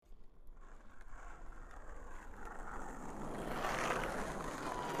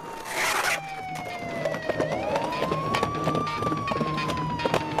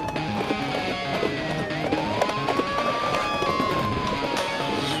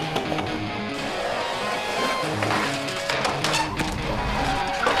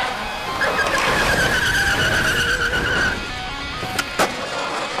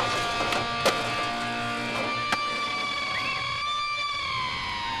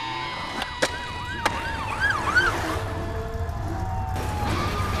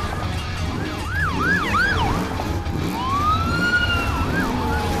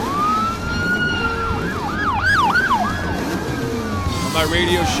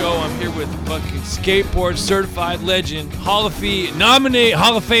radio show. I'm here with fucking skateboard certified legend, Hall of Fame nominee,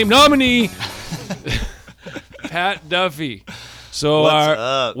 Pat Duffy. So,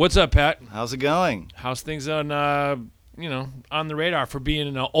 what's up, Pat? How's it going? How's things on, on the radar for being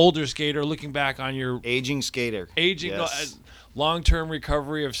an older skater? Looking back on your aging skater, yes. Long-term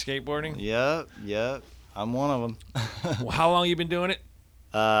recovery of skateboarding. Yeah, I'm one of them. How long you been doing it?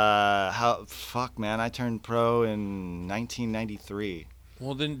 Man, I turned pro in 1993.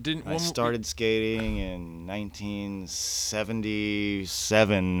 Well, then I started skating in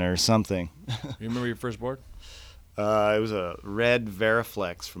 1977 or something. You remember your first board? It was a red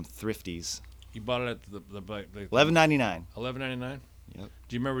Veriflex from Thrifties. You bought it at the $11.99. $11.99. Yep.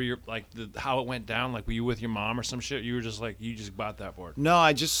 Do you remember how it went down? Like, were you with your mom or some shit? You were just like, you just bought that board. No,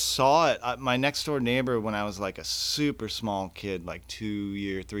 I just saw it. My next door neighbor, when I was like a super small kid, like 3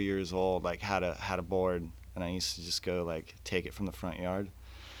 years old, like had a board, and I used to just go like take it from the front yard.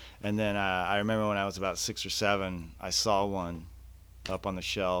 And then I remember when I was about 6 or 7, I saw one up on the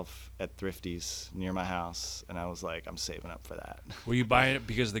shelf at Thrifties near my house, and I was like, I'm saving up for that. Were you buying it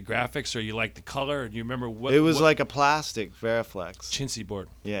because of the graphics, or you liked the color? Or do you remember what? It was like a plastic Veriflex. Chintzy board.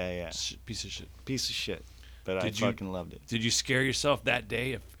 Yeah. Piece of shit. But I fucking loved it. Did you scare yourself that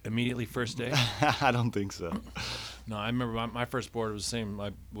day, immediately first day? I don't think so. No, I remember my first board was the same.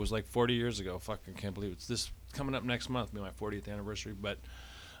 It was like 40 years ago. Fucking can't believe it's this coming up next month, my 40th anniversary. But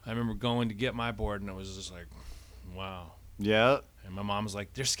I remember going to get my board, and it was just like, wow. Yeah. And my mom was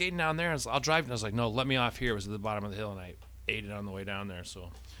like, they're skating down there. I'll drive. And I was like, no, let me off here. It was at the bottom of the hill, and I ate it on the way down there. So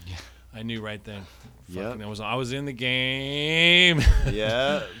yeah. I knew right then. Yeah. I was in the game.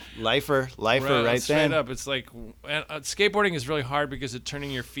 Yeah. Lifer right straight then. Up. It's like skateboarding is really hard because turning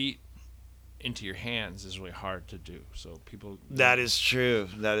your feet into your hands is really hard to do. So people. That is true.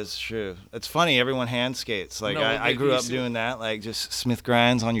 It's funny. Everyone hand skates. Like I grew up doing that. Like just Smith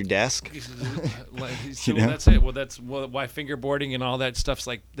grinds on your desk. That's it. Well, that's why fingerboarding and all that stuff's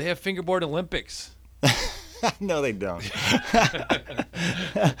like they have fingerboard Olympics. No, they don't.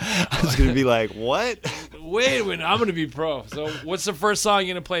 I was gonna be like, what? Wait a minute, I'm gonna be pro. So, what's the first song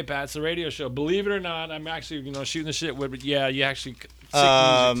you're gonna play, Pat? It's a radio show. Believe it or not, I'm actually shooting the shit with. But yeah, you actually.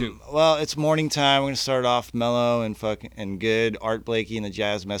 Music too. Well, it's morning time. We're gonna start off mellow and good. Art Blakey and the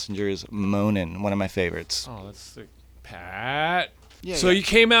Jazz Messengers, "Moanin'," one of my favorites. Oh, that's sick, Pat. Yeah. So you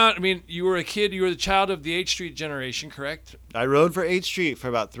came out. I mean, you were a kid. You were the child of the H Street generation, correct? I rode for H Street for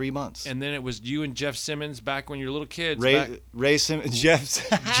about 3 months. And then it was you and Jeff Simmons back when you were little kids. Ray Simmons, Jeff.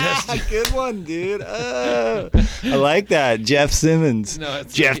 Good one, dude. I like that, Jeff Simmons. No,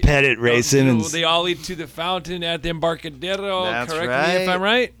 Jeff Pettit, Ray Simmons. They all lead to the fountain at the Embarcadero. That's correct right. me if I'm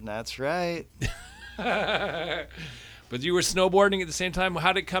right. That's right. But you were snowboarding at the same time.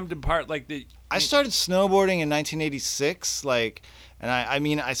 How did it come to part like the? I started snowboarding in 1986, and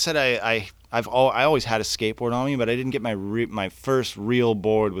I said I always had a skateboard on me, but I didn't get my first real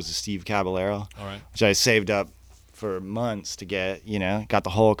board was a Steve Caballero, all right, which I saved up for months to get. Got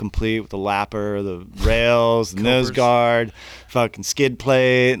the whole complete with the lapper, the rails, the nose guard, fucking skid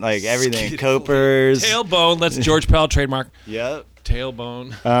plate, like everything, copers, tailbone. That's George Pell trademark. Yep. Tailbone.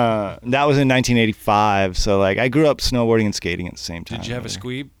 That was in 1985, so I grew up snowboarding and skating at the same time. Did you have a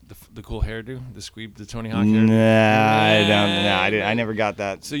squeeb? The cool hairdo, the squeeb, the Tony Hawk hairdo? I never got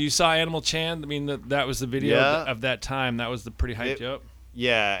that. So you saw Animal Chan? I mean, that was the video of that time. That was the pretty hyped you up.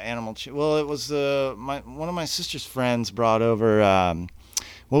 Yeah, Animal Chan. Well, it was one of my sister's friends brought over.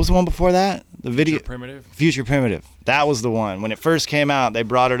 What was the one before that? The video. Future Primitive. That was the one. When it first came out, they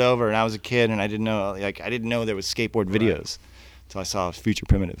brought it over, and I was a kid, and I didn't know there was skateboard videos. So I saw Future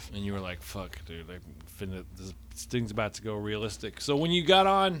Primitive. And you were like, fuck, dude, this thing's about to go realistic. So when you got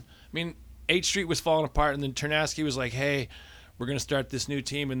on, I mean, 8th Street was falling apart, and then Ternasky was like, hey, we're going to start this new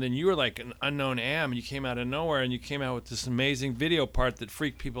team. And then you were like an unknown and you came out of nowhere, and you came out with this amazing video part that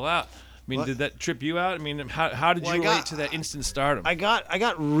freaked people out. I mean, did that trip you out? I mean, how did you relate to that instant stardom? I got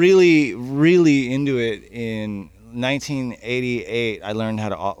really, really into it in 1988. I learned how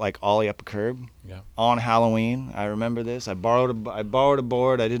to ollie up a curb. Yeah. On Halloween, I remember this. I borrowed a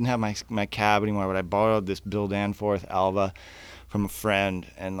board. I didn't have my cab anymore, but I borrowed this Bill Danforth Alva from a friend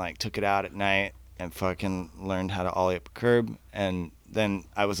and took it out at night and fucking learned how to ollie up a curb. And then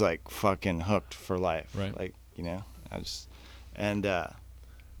I was fucking hooked for life. Right.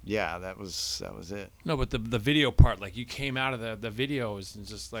 Yeah, that was it. No, but the video part, you came out of the video was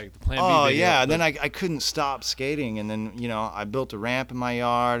just the Plan B video. Oh, yeah, and then I couldn't stop skating, and then, I built a ramp in my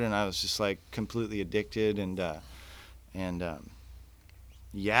yard, and I was just, completely addicted, and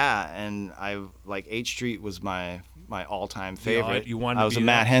H Street was my all-time favorite. You wanted I was a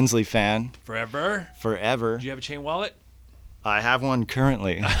Matt Hensley fan. Forever? Forever. Did you have a chain wallet? I have one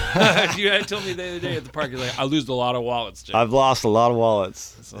currently. You had told me the other day at the park, you're like, I lose a lot of wallets, Jay. I've lost a lot of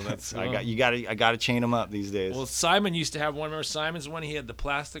wallets. So that's I gotta chain them up these days. Well, Simon used to have one. Remember Simon's one? He had the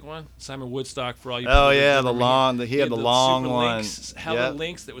plastic one. Simon Woodstock, for all you. Oh people yeah, that the remember, long. He had the long super one. Links, hella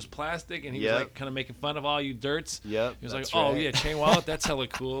links that was plastic, and he was like kind of making fun of all you dirts. Yep. He was like, "Oh yeah, chain wallet, that's hella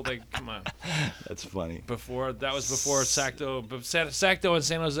cool." Like, come on. That's funny. Before Sacto, but Sacto and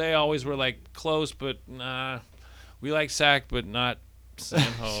San Jose always were like close, but nah, we like Sac, but not San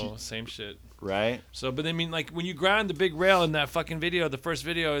Ho, same shit. Right. So, but I mean, like when you grind the big rail in that fucking video, the first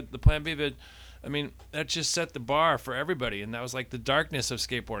video, the Plan B vid, I mean, that just set the bar for everybody, and that was like the darkness of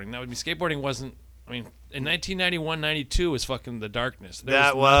skateboarding. That would be skateboarding wasn't. I mean, in 1991, 92 was fucking the darkness.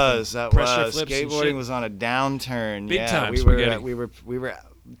 That was. Skateboarding was on a downturn. Big time. We were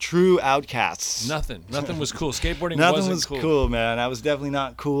true outcasts. Nothing was cool. Skateboarding Nothing wasn't was cool, man. I was definitely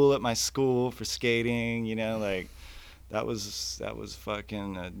not cool at my school for skating. You know, like that was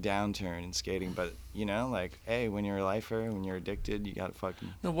fucking a downturn in skating. But you know, like, hey, when you're a lifer, when you're addicted, you gotta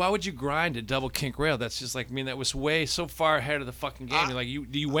fucking. No, why would you grind a double kink rail? That's just like, I mean, that was way so far ahead of the fucking game. You're like,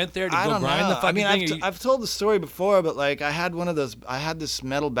 you went there to go grind the fucking thing. I've told the story before, but like, I had this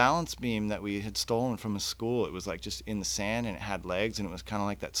metal balance beam that we had stolen from a school. It was like just in the sand, and it had legs, and it was kind of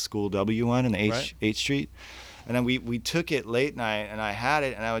like that School W one in the H Street. And then we took it late night, and I had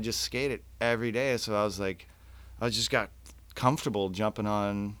it, and I would just skate it every day. So I was like, I just got comfortable jumping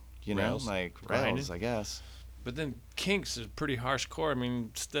on, you know, rails, like grinding. rails, I guess. But then kinks is pretty harsh core. I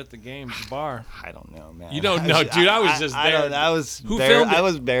mean, set the game, the bar. I don't know, man. You don't know, dude. I was just there. I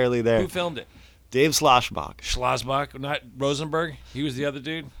was barely there. Who filmed it? Dave Schlossbach. Schlossbach, not Rosenberg. He was the other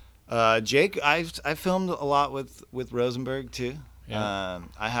dude. Jake, I filmed a lot with Rosenberg too. Yeah.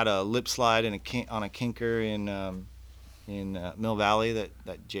 I had a lip slide on a kinker in Mill Valley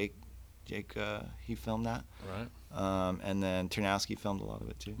that Jake he filmed that. Right. And then Ternowski filmed a lot of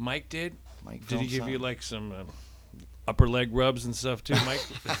it too. Mike did. Mike did he give some. you like some upper leg rubs and stuff too, Mike?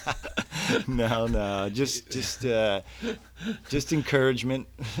 No, just encouragement.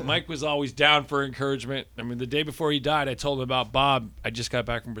 Mike was always down for encouragement. I mean, the day before he died, I told him about Bob. I just got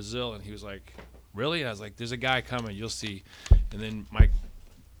back from Brazil, and he was like, "Really?" And I was like, "There's a guy coming. You'll see." And then Mike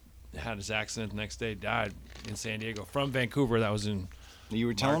had his accident the next day, died in San Diego from Vancouver. That was in. You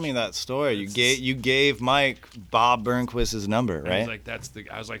were telling me that story. You gave Mike Bob Burnquist's number, right?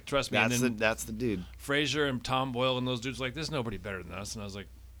 I was like, trust me. That's the dude. Fraser and Tom Boyle and those dudes were like, there's nobody better than us. And I was like,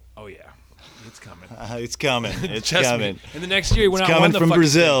 oh yeah, it's coming. It's coming. It's Trust coming. Me. And the next year he went out. It's coming from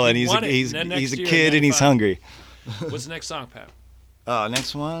Brazil, and he's a kid and he's hungry. What's the next song, Pat?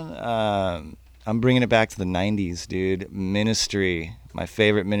 Next one. I'm bringing it back to the '90s, dude. Ministry, my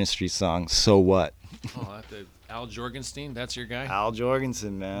favorite Ministry song. So What? Oh, Al Jorgenstein, that's your guy? Al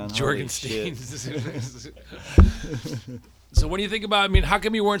Jorgensen, man. Jorgenstein. So what do you think about, I mean, how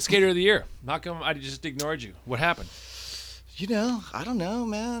come you weren't Skater of the Year? How come I just ignored you? What happened? You know, I don't know,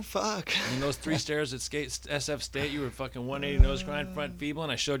 man. Fuck. I mean, those 3 stairs at SF State, you were fucking 180 nose grind, front feeble,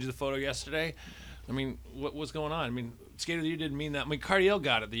 and I showed you the photo yesterday. I mean, what's going on? I mean, Skater of the Year didn't mean that. I mean, Cardiel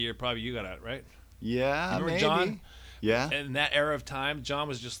got it the year probably you got it, right? Yeah, remember maybe. John? Yeah. In that era of time, John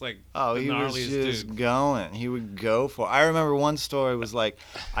was just like the gnarliest he was just dude. going. He would go for it. I remember one story was like,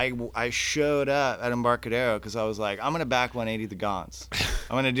 I showed up at Embarcadero because I was like, I'm going to back 180 the Gons.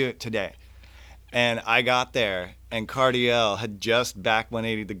 I'm going to do it today. And I got there, and Cardiel had just back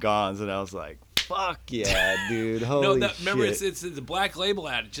 180 the Gons, and I was like, fuck yeah, dude. Holy remember, shit. it's the black label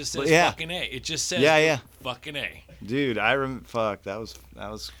ad. It just says fucking A. It just says fucking A. Dude, fuck, that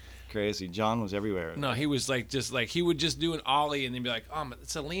was crazy. John was everywhere. No, he was like he would just do an ollie and then be like, "Oh,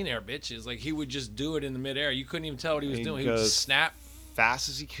 it's a lean air, bitch." It's like he would just do it in the midair. You couldn't even tell what he was doing. He would just snap fast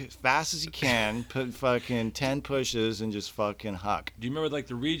as he can, put fucking 10 pushes and just fucking huck. Do you remember like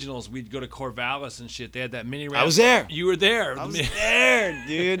the regionals? We'd go to Corvallis and shit. They had that mini ramp. I was there. You were there. I was there,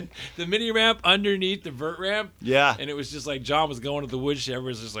 dude. The mini ramp underneath the vert ramp. Yeah. And it was just like John was going to the woodshed. Everyone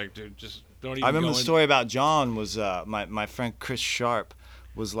was just like, dude, just don't even. I remember the story about John was my friend Chris Sharp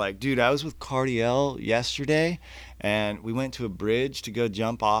was like, dude, I was with Cardiel yesterday, and we went to a bridge to go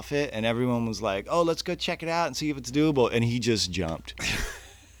jump off it, and everyone was like, oh, let's go check it out and see if it's doable, and he just jumped.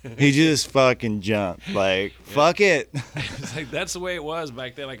 He just fucking jumped. Like, fuck it. It's like, that's the way it was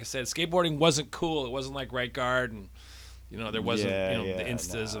back then. Like I said, skateboarding wasn't cool. It wasn't like Right Guard, and there wasn't the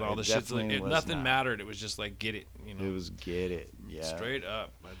Instas and all the shit. Like, nothing mattered. It was just like, get it. It was get it. Yeah. Straight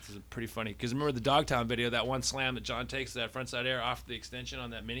up. It's pretty funny. Because remember the Dogtown video, that one slam that John takes, that frontside air off the extension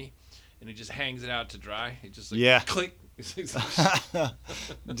on that Mini? and he just hangs it out to dry. He just like, Yeah. click.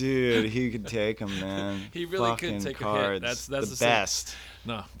 Dude, he could take them, man. He really Fucking could take cards. a hit. That's the same. best.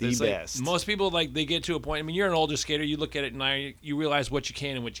 No, The it's like, best. most people like they get to a point. I mean, you're an older skater. You look at it now, you realize what you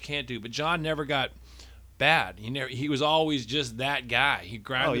can and what you can't do. But John never got bad. He was always just that guy. He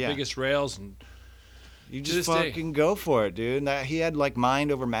grinded the biggest rails and You to just this day. fucking go for it, dude. He had like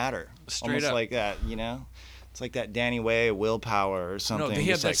mind over matter. Straight Almost up. like that, you know? It's like that Danny Way willpower or something. no, they have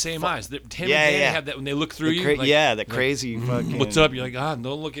Just that like, same fuck. eyes. Him and Yeah, Danny yeah. have that when they look through you. Like, Yeah, the like, crazy fucking. what's up? You're like,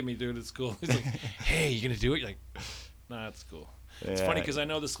 don't look at me, dude. It's cool. He's like, hey, you gonna do it? You're like, nah, that's cool. It's funny because I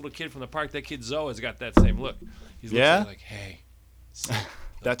know this little kid from the park. That kid Zoe has got that same look. He's like, hey.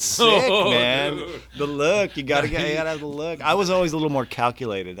 That's sick, man. Dude. The look, you gotta have the look. I was always a little more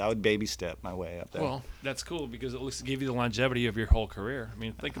calculated. I would baby step my way up there. Well, that's cool because it looks to give you the longevity of your whole career. I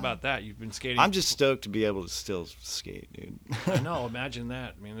mean, think about that. You've been skating. I'm just stoked to be able to still skate, dude. I know. Imagine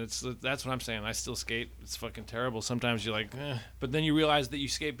that. I mean, that's what I'm saying. I still skate. It's fucking terrible. Sometimes you're like, but then you realize that you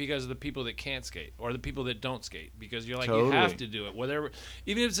skate because of the people that can't skate or the people that don't skate because you're like, you Totally. have to do it. Whatever,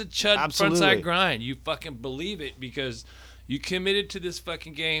 even if it's a chud Absolutely. frontside grind, you fucking believe it because you committed to this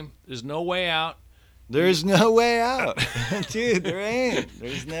fucking game. There's no way out. There's no way out, dude. There ain't.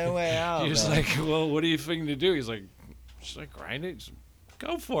 There's no way out. You're just man. like, well, what are you thinking to do? He's like, just like grind it. Just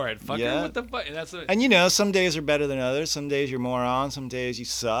go for it, fucker. Yeah. What the fuck? And that's it. And you know, some days are better than others. Some days you're more on. Some days you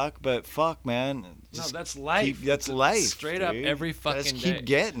suck. But fuck, man. No, Just that's life. that's life. Straight up, dude. every fucking Just keep day.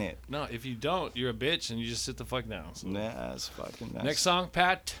 getting it. No, if you don't, you're a bitch and you just sit the fuck down. So. Nah, that's fucking nice. Next song,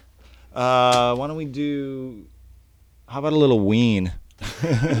 Pat. Why don't we do? How about a little Ween?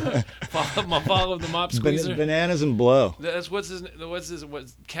 Follow the Mop Squeezer. Bananas and blow.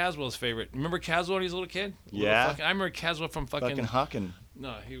 What's Caswell's favorite? Remember Caswell when he was a little kid? Yeah. I remember Caswell from Fucking hucking.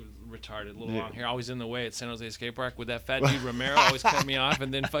 No, he was retarded, little Yeah. long hair, always in the way at San Jose Skate Park with that fat dude Romero always cut me off,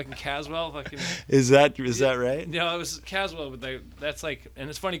 and then fucking Caswell, fucking. Is that right? No, it was Caswell, but that's like, and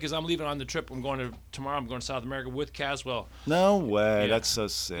it's funny because I'm leaving on the trip. Tomorrow. I'm going to South America with Caswell. No way. Yeah. That's so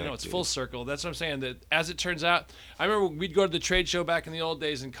sick. You know, it's dude. full circle. That's what I'm saying. That as it turns out, I remember we'd go to the trade show back in the old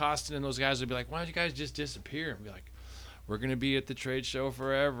days, and Costin and those guys would be like, "Why don't you guys just disappear?" And be like, "We're gonna be at the trade show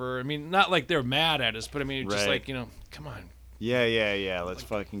forever." I mean, not like they're mad at us, but I mean, just Right. like, you know, come on. Yeah. Let's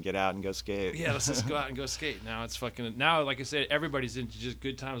fucking get out and go skate. Yeah, let's just go out and go skate. Now it's fucking. Now, like I said, everybody's into just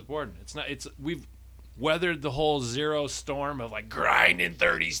good times boarding. It's not. We've weathered the whole zero storm of like grinding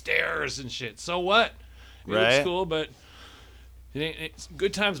 30 stairs and shit. So what? It looks Right. cool, but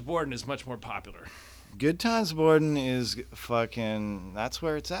good times boarding is much more popular. Good times boarding is fucking. That's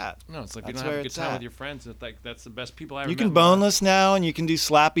where it's at. No, it's like you That's don't have where a good it's time at. with your friends. It's like that's the best people I ever You met can in my life. boneless now, and you can do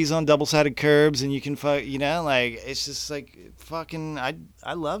slappies on double-sided curbs, and you can you know, like it's just like fucking.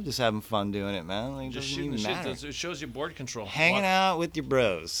 I love just having fun doing it, man. Like, it Just doesn't shooting the even shit. matter. It shows you board control. Hanging out with your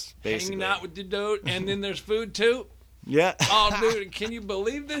bros, basically. Hanging out with the dope, and then there's food too. Yeah. Oh, dude, can you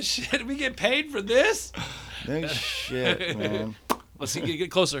believe this shit? We get paid for this? No shit, man. Let's see,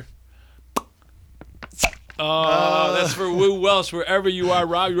 get closer. Oh, that's for Woo Welsh, wherever you are,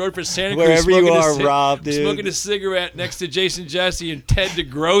 Rob. You rode for Santa Cruz. Wherever you smoking a are, Rob, dude. Smoking a cigarette next to Jason Jesse and Ted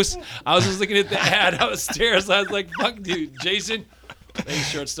DeGrosse. I was just looking at the ad upstairs. I was like, fuck, dude. Jason, hey,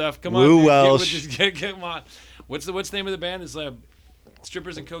 short stuff. Come on, Woo dude. Welsh. Come on. What's the name of the band? It's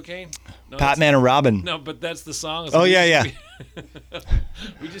Strippers and Cocaine? No, that's- Patman and Robin. No, but that's the song. Oh, yeah.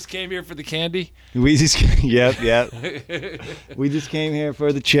 We just came here for the candy. We just, yep. We just came here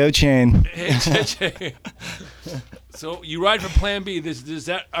for the Cho Chain. So you ride for Plan B. Does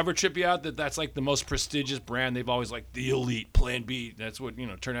that ever trip you out that that's like the most prestigious brand? They've always like the elite Plan B. That's what, you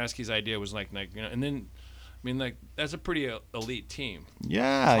know, Ternasky's idea was like, you know, and then, I mean, like, that's a pretty elite team.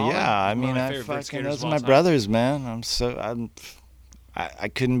 Yeah. Colin, I one of mean, my I favorite bird fucking, skaters those of are all my time. brothers, man. I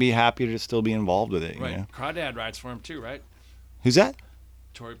couldn't be happier to still be involved with it. Right. You know? Crawdad rides for him too, right? Who's that?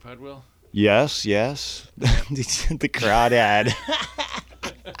 Tori Pudwill. Yes. The crawdad.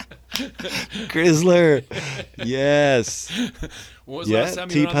 Grizzler. Yes. What was the Yeah, last time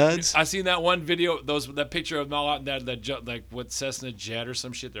you were on- T-Puds. I seen that one video, that picture of them all out in that like what Cessna jet or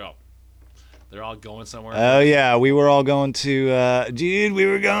some shit. They're all going somewhere. Oh yeah, we were all going to. Dude, we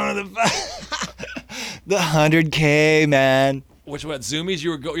were going to the 100K, man. Which what Zoomies?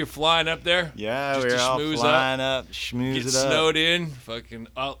 You're flying up there. Yeah, Just we were to all schmooze flying up, schmooze Get it up. snowed in. Fucking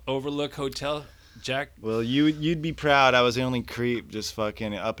overlook hotel. Jack. Well, you'd be proud. I was the only creep, just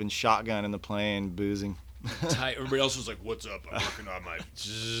fucking up in shotgun in the plane, boozing. Tight. Everybody else was like, "What's up? I'm working on my."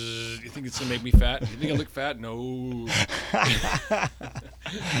 You think it's gonna make me fat? You think I look fat? No.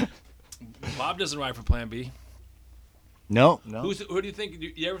 Bob doesn't ride for Plan B. No. Who do you think?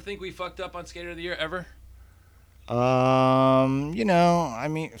 You ever think we fucked up on Skater of the Year ever? You know, I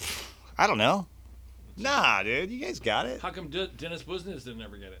mean, I don't know. Nah, dude, you guys got it. How come Dennis Business didn't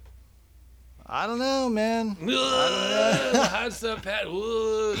ever get it? I don't know, man. How's that, Pat?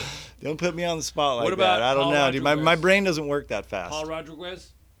 Ugh. Don't put me on the spot like What about that. I don't Paul know, dude. My Rodriguez? brain doesn't work that fast. Paul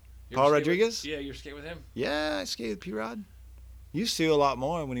Rodriguez? You Paul ever skate Rodriguez? Yeah, you skate with him? Yeah, I skated with P-Rod. Used to a lot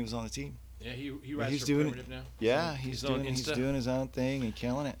more when he was on the team. Yeah, he rides he's for doing Primitive now. Yeah, He's he's on doing Insta? his own thing and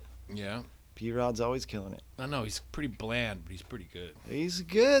killing it. Yeah. P-Rod's always killing it. I know, he's pretty bland, but he's pretty good. He's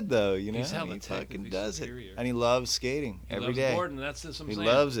good though, you know. He's hella he fucking technically does superior. it, and he loves skating He every loves day. boarding, that's what I'm He saying.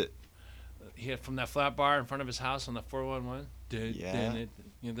 loves it. He had from that flat bar in front of his house on the 411. Yeah.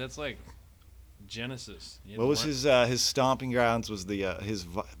 You know, that's like Genesis. You What know was his stomping grounds? Was the his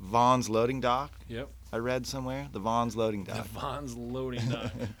Vaughn's loading dock? Yep. I read somewhere the Vaughn's loading The dock, Vaughn's loading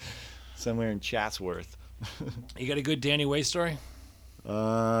dock. somewhere in Chatsworth. You got a good Danny Way story?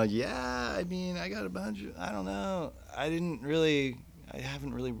 Yeah. I mean, I got a bunch. I don't know. I haven't really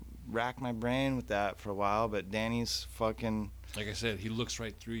racked my brain with that for a while. But Danny's fucking. Like I said, he looks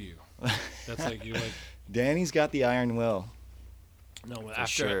right through you. That's like you're like. Danny's got the iron will. No,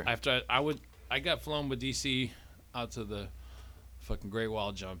 sure. after I got flown with DC out to the fucking Great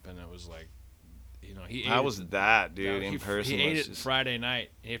Wall jump, and it was like, you know, he ate How it. was that, dude? Yeah, In person, he ate was it just- Friday night.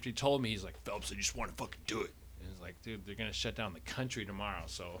 And after he told me, he's like, Phelps, I just want to fucking do it. And he's like, dude, they're gonna shut down the country tomorrow,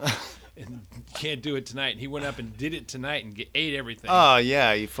 so and you can't do it tonight. And he went up and did it tonight and ate everything. Oh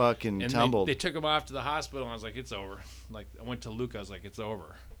yeah, you fucking and tumbled. They took him off to the hospital. And I was like, it's over. Like I went to Luke. I was like, it's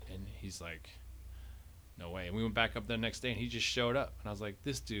over. And he's like, no way. And we went back up the next day, and he just showed up. And I was like,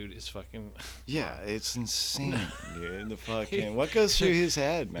 this dude is fucking. Yeah, it's insane, dude. The fucking what goes through his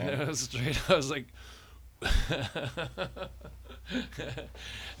head, man? I was straight. I was like,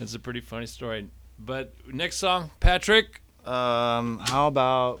 it's a pretty funny story. But next song, Patrick. How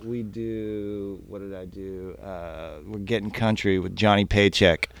about we do? What did I do? We're getting country with Johnny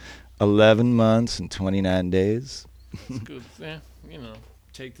Paycheck. 11 months and 29 days. It's good. Yeah, you know,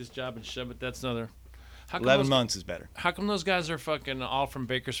 take this job and shove it. That's another. How come 11 those- months is better. How come those guys are fucking all from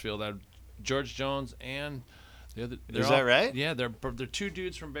Bakersfield? George Jones and the other. Is that right? Yeah, they're two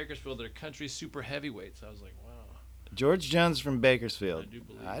dudes from Bakersfield. They're country super heavyweights. I was like, wow. George Jones from Bakersfield. I do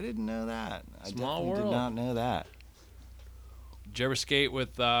believe. I didn't know that. Small I definitely world. did not know that. Did you ever skate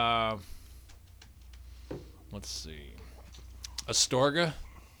with? Let's see, Astorga.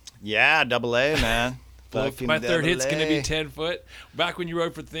 Yeah, double A, man. Well, Fucking my third hit's double gonna be A. 10 foot. Back when you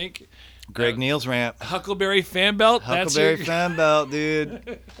rode for Think. Greg Neal's ramp. Huckleberry fan belt. Huckleberry That's fan belt,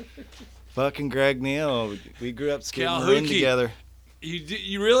 dude. Fucking Greg Neal. We grew up skating Cal Marin Hookie. together.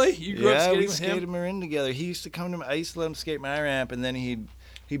 You really? You grew up Yeah, skating we with skated him? Marin together. He used to come to my, I used to let him skate my ramp, and then he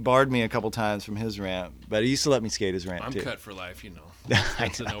barred me a couple times from his ramp, but he used to let me skate his ramp I'm too. cut for life, you know.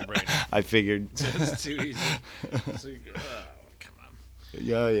 That's a no-brainer. I figured. It's too easy. So come on.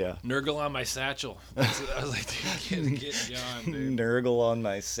 Yeah. Nurgle on my satchel. I was like, dude, get gone, dude. Nurgle on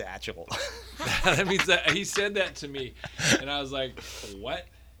my satchel. That means that he said that to me, and I was like, what?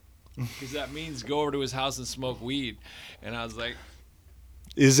 Because that means go over to his house and smoke weed. And I was like,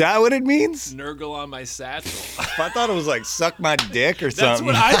 Is that what it means? Nurgle on my satchel. I thought it was like suck my dick or That's something.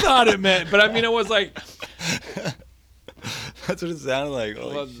 what I thought it meant. But I mean, it was like, That's what it sounded like.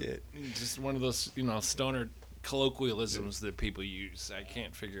 Holy well, shit. just one of those, stoner colloquialisms that people use. I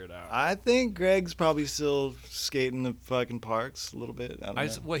can't figure it out. I think Greg's probably still skating the fucking parks a little bit. I don't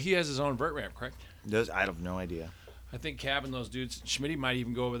know. Well, he has his own vert ramp, correct? I have no idea. I think Cab and those dudes, Schmitty might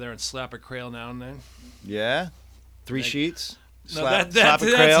even go over there and slap a crail now and then. Yeah? 3 Like- sheets? No, Slap that's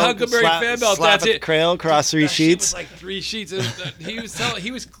Huckleberry fan belt. Slap That's at the it. crail across 3 That shit sheets. was like 3 sheets. He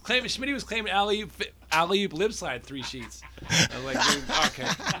was claiming Schmitty was claiming alley-oop lip slide 3 sheets. I was like, dude,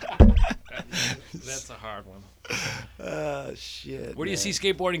 okay, that's a hard one. Oh, shit. Where do you see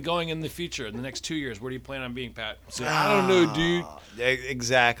man. skateboarding going in the future, in the next 2 years? Where do you plan on being, Pat? So, I don't know, dude.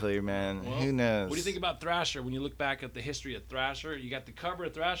 Exactly, man. Well, Who knows? What do you think about Thrasher? When you look back at the history of Thrasher, you got the cover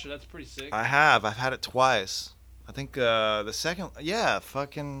of Thrasher. That's pretty sick. I have. I've had it twice. I think the second,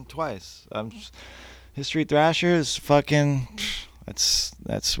 fucking twice. History Thrasher is fucking.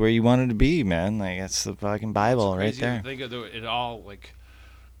 That's where you wanted to be, man. Like that's the fucking Bible right Crazy to there. think of it all, like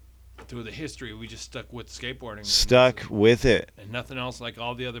through the history, we just stuck with skateboarding. Stuck with it. And nothing else. Like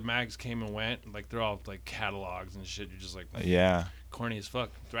all the other mags came and went. Like they're all like catalogs and shit. You're just like Yeah. corny as fuck.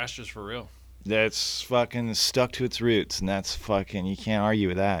 Thrasher's for real. That's fucking stuck to its roots, and that's fucking. You can't argue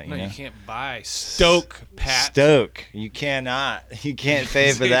with that. No, you know? you can't buy Stoke, Pat. Stoke. You cannot. You can't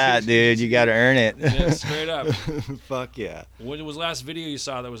pay for that, dude. You got to earn it. Yeah, straight up. Fuck yeah. What was the last video you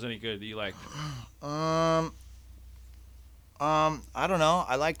saw that was any good that you liked? I don't know.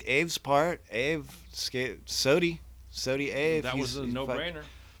 I liked Abe's part. Abe skate Sodi Abe. That was a no-brainer.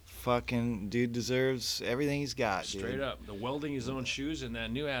 fucking dude deserves everything he's got. Straight dude. up. The welding his own shoes and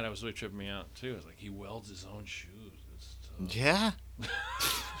that new ad was really tripping me out too. It's like he welds his own shoes. It's tough. Yeah.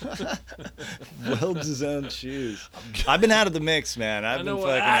 Welds his own shoes. I've been out of the mix, man. I've been fucking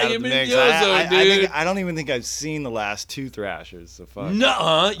out of you've the been mix. Yozo, dude. I don't even think I've seen the last 2 Thrashers. So fuck.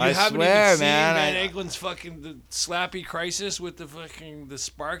 Nuh-uh. You I haven't swear, even seen man, Van Eglin's fucking the Slappy Crisis with the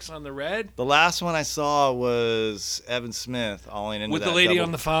sparks on the red? The last one I saw was Evan Smith alling into With that the lady double-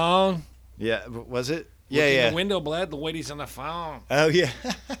 on the phone? Yeah, was it? Look Yeah, in yeah. the window, Bled. The lady's on the phone. Oh yeah.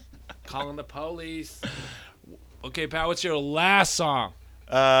 Calling the police. Okay, Pat, what's your last song?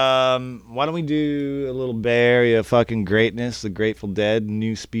 Why don't we do a little Bay Area fucking greatness, the Grateful Dead,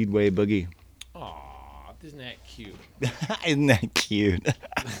 New Speedway Boogie. Aw, isn't that cute? Isn't that cute?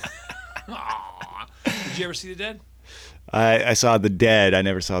 Aw. Did you ever see The Dead? I saw the Dead. I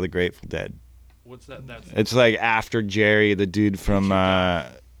never saw the Grateful Dead. What's that? That's It's like after Jerry, the dude from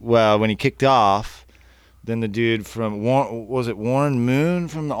when he kicked off, then the dude from Warren Moon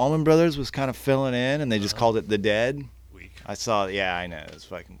from the Allman Brothers was kind of filling in, and they just called it The Dead. weak. I saw it. Yeah, I know it was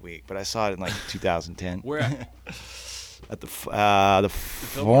fucking weak, but I saw it in like 2010. Where at? At the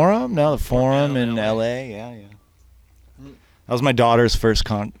Forum? No, the Forum Yeah, in LA. LA. Yeah, yeah. That was my daughter's first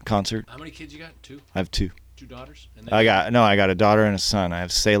concert. How many kids you got? 2? I have 2. 2 daughters? And I got a daughter and a son. I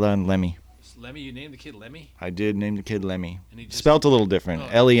have Selah and Lemmy. Lemmy, you named the kid Lemmy? I did name the kid Lemmy. And he just, Spelt a little different.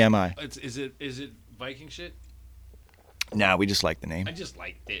 Oh. Lemi. Is it Viking shit? Nah, we just like the name. I just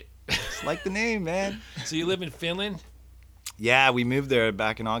liked it. Just like the name, man. So you live in Finland? Yeah, we moved there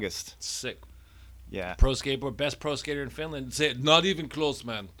back in August. Sick. Yeah. Pro skateboard, best pro skater in Finland. Say it, not even close,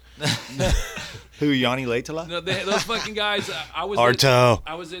 man. Who, Jani Lehtala? No, those fucking guys. I was Arto.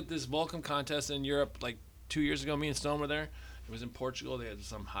 I was at this Vulcan contest in Europe like 2 years ago. Me and Stone were there. It was in Portugal. They had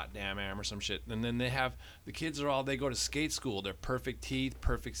some hot damn am or some shit. And then the kids they go to skate school. They're perfect teeth,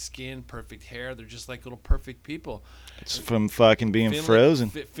 perfect skin, perfect hair. They're just like little perfect people. It's from fucking being frozen.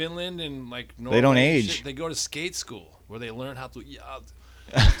 Finland and like Norway. They don't and age. shit, they go to skate school where they learn how to switch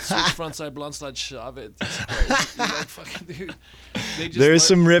frontside, blindside, shove it. It's like, fucking dude. They just There's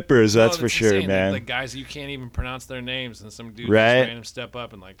some rippers, that's for that's sure, insane. man. Like guys you can't even pronounce their names, and some dude Right. just random step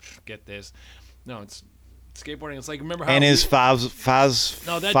up and like get this. No, it's skateboarding. It's like remember how And his Faz.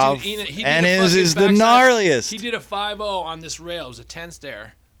 no that Fav- dude he did and a his fucking is the backside- gnarliest. He did a 5-0 on this rail. It was a 10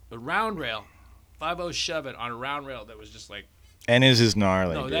 stair, the round rail. 5-0 shove it on a round rail that was just like And his is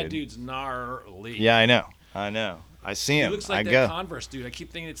gnarly, no, dude. that dude's gnarly. Yeah, I know. I see He him. looks like I that go. Converse dude. I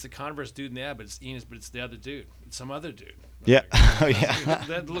keep thinking it's the Converse dude in the ad, but it's Enos, but it's the other dude. It's some other dude. Yeah. Like, Oh, yeah.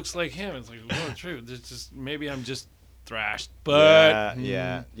 that looks like him. It's like, oh, true. It's just maybe I'm just thrashed, but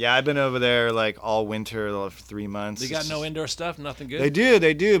yeah. I've been over there like all winter for 3 months. They got It's no just- indoor stuff. Nothing good.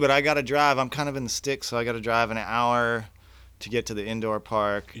 They do, but I got to drive. I'm kind of in the sticks, so I got to drive an hour to get to the indoor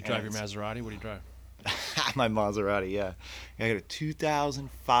park. You drive your and Maserati. What do you drive? my Maserati, yeah. I got a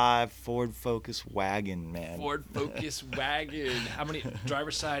 2005 Ford Focus wagon, man. Ford Focus wagon. How many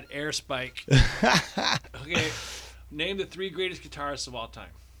driver's side air spike? Okay, name the 3 greatest guitarists of all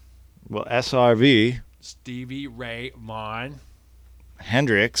time. Well, SRV, Stevie Ray Vaughan,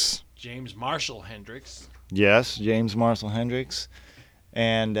 Hendrix, James Marshall Hendrix. yes, James Marshall Hendrix,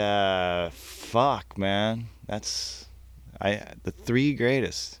 and fuck, man, that's the 3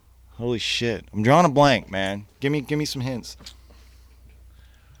 greatest. Holy shit, I'm drawing a blank, man. Give me some hints.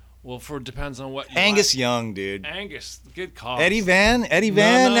 Well, depends on what you Angus like. Young, dude. Angus, good call. Eddie Van, No,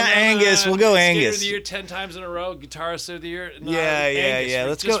 not Angus. We'll go Skater Angus. of the year 10 times in a row. Guitarist of the year. No, Yeah. Angus.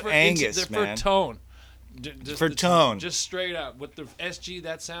 Let's Just go for Angus, they're man. For tone. Just For the tone. Just straight up with the SG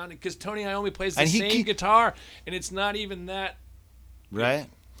that sound because Tony Iommi plays the And he same keep- guitar and it's not even that. Right.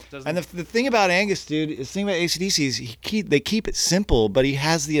 Doesn't, And the thing about Angus, dude, the thing about AC/DC is they keep it simple, but he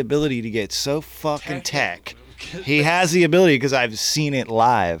has the ability to get so fucking tech. He has the ability because I've seen it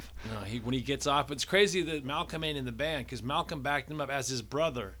live. No, when he gets off, it's crazy that Malcolm ain't in the band because Malcolm backed him up as his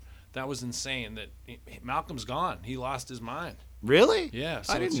brother. That was insane. That Malcolm's gone. He lost his mind. Really? Yeah,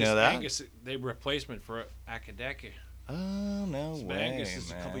 so I didn't it's just know that. Angus, they replacement for Akadeke. Oh, no So way, Angus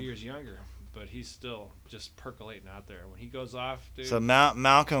is a couple man. years younger, but he's still just percolating out there. When he goes off, dude, So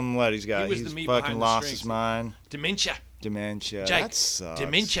Malcolm, what he's got? He was He's the meat fucking behind the lost strings. his mind. dementia. Dementia. Jake, That sucks,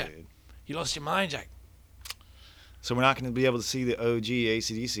 dementia. dude. You lost your mind, Jack. So we're not going to be able to see the OG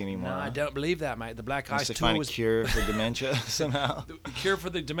AC/DC anymore. No, I huh? don't believe that, mate. The Black Unless Ice they tour find a was cure for dementia somehow. the cure for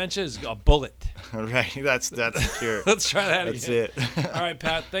the dementia is a bullet. Right, that's the cure. Let's try that That's again. it. All right,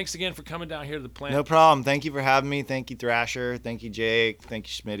 Pat. Thanks again for coming down here to the plant. No problem. Thank you for having me. Thank you, Thrasher. Thank you, Jake. Thank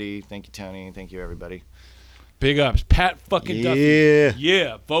you, Schmitty. Thank you, Tony. Thank you, everybody. Big ups, Pat fucking Duffy. Yeah.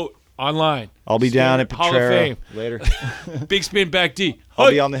 Yeah, vote. online. I'll be down at Hall of Petrera Fame. later. Big spin back D. I'll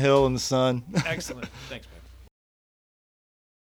be on the hill in the sun. Excellent. Thanks, man.